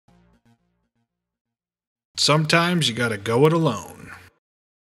Sometimes you gotta go it alone.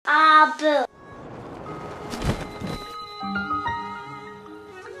 Ah, boo.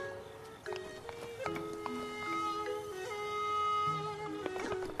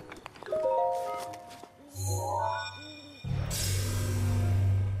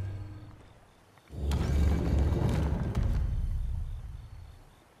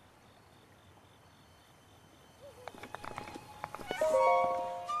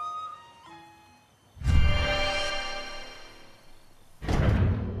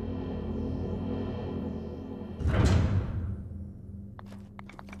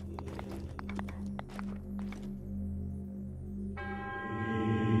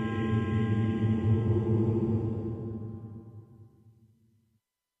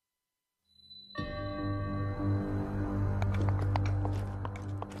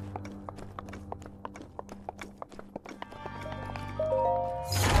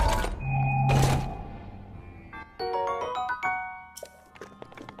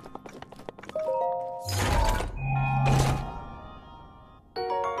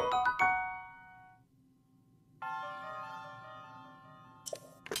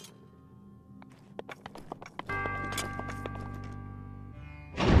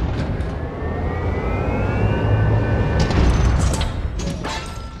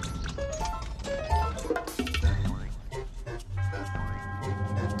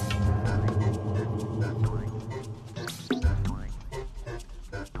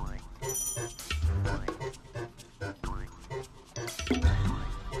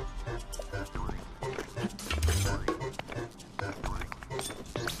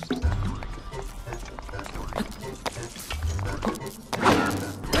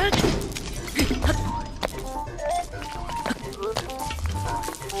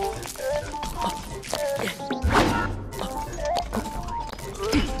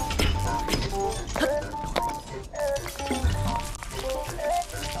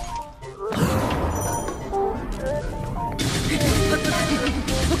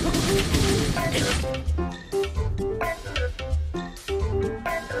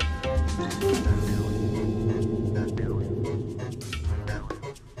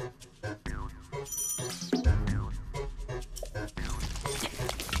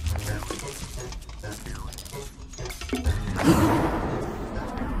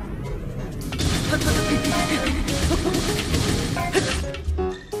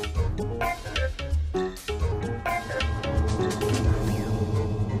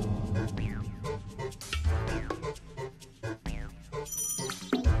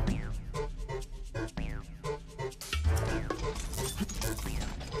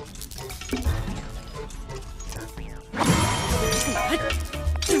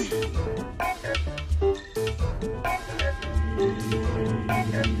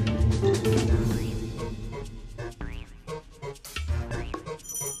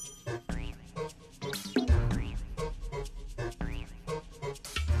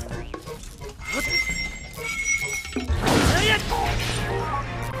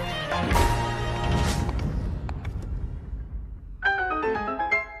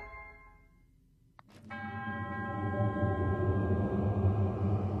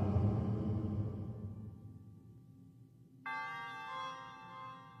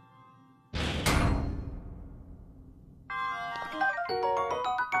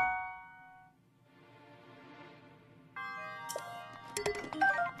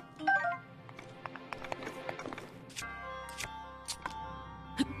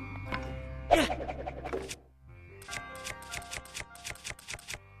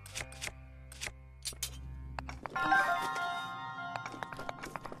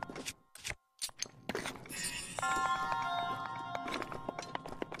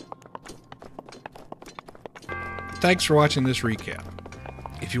 Thanks for watching this recap.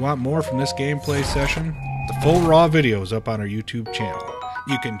 If you want more from this gameplay session, the full raw video is up on our YouTube channel.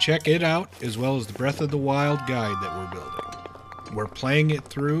 You can check it out as well as the Breath of the Wild guide that we're building. We're playing it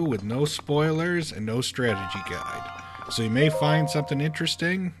through with no spoilers and no strategy guide, so you may find something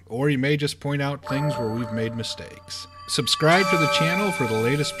interesting, or you may just point out things where we've made mistakes. Subscribe to the channel for the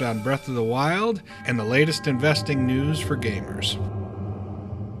latest on Breath of the Wild and the latest investing news for gamers.